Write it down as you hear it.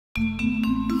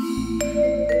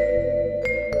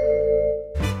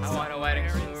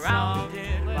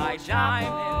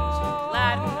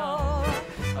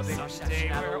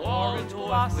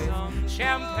blossom,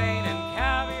 champagne and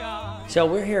caviar. So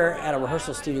we're here at a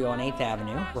rehearsal studio on 8th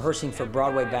Avenue, rehearsing for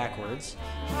Broadway Backwards.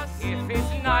 If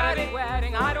it's not a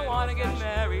wedding, I don't want to get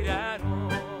married at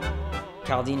all.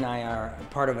 Caldine and I are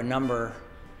part of a number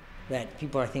that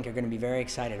people I think are going to be very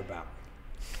excited about.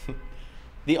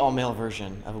 The all-male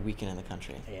version of A Weekend in the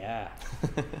Country. Yeah.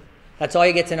 That's all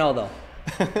you get to know, though.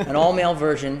 An all-male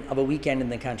version of A Weekend in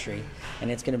the Country,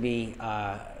 and it's going to be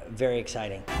very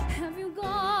exciting. Have you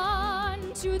gone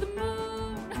to the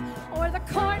moon, or the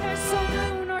corner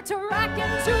saloon, or to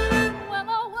Rackin' to well,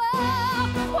 oh well,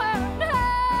 where in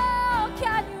hell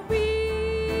can you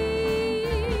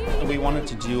be? We wanted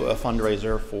to do a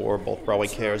fundraiser for both Broadway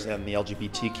Cares and the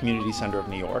LGBT Community Center of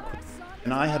New York.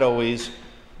 And I had always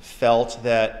felt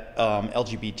that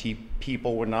LGBT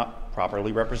people were not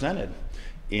properly represented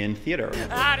in theater.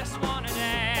 I just want to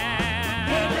dance.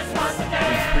 We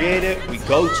create it, we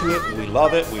go to it, we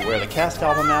love it, we wear the cast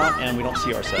album out, and we don't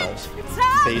see ourselves.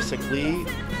 Basically,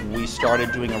 we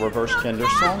started doing a reverse gender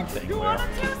song thing where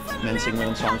men sing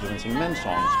women's songs, women sing men's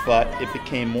songs. But it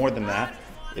became more than that.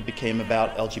 It became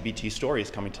about LGBT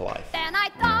stories coming to life. And I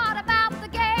thought about the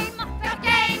game, the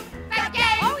game, the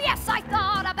game. Oh yes, I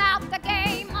thought about the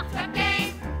game, the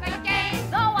game, the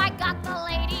game. Though I got the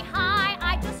lady high,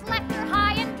 I just left her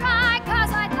high and dry,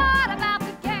 'cause I thought about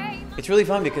the game. It's really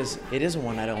fun because it is a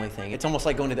one-night only thing. It's almost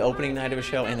like going to the opening night of a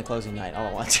show and the closing night all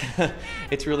at once.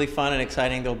 It's really fun and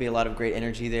exciting. There'll be a lot of great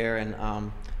energy there and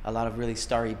a lot of really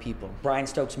starry people. Brian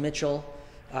Stokes-Mitchell.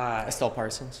 Estelle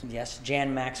Parsons. Yes,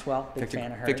 Jan Maxwell, big Victor,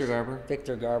 fan of hers. Victor Garber.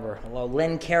 Victor Garber. Hello.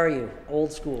 Lynn Carreyrou,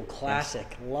 old school, classic,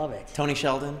 yes. Love it. Tony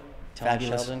Sheldon. Tony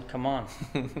Fabulous. Sheldon, come on.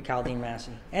 Caldine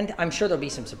Massey. And I'm sure there'll be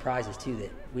some surprises too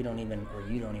that we don't even, or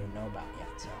you don't even know about yet.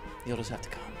 So You'll just have to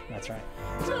come. That's right.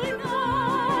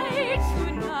 Tonight,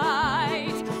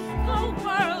 tonight, the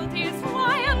world is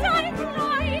wild and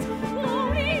bright,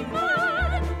 only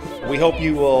man. We hope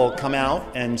you will come out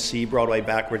and see Broadway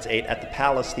Backwards 8 at the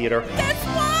Palace Theater. There's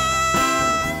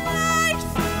one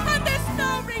life, and there's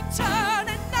no return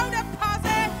and no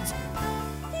deposit.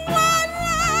 One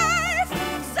life,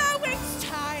 so it's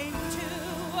time to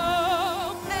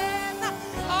open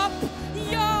up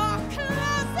your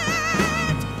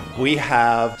closet. We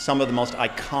have some of the most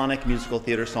iconic musical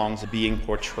theater songs being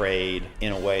portrayed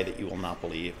in a way that you will not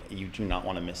believe. You do not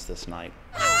want to miss this night.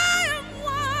 I am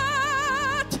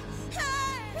what?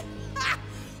 Hey.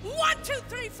 1, 2,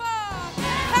 3, 4.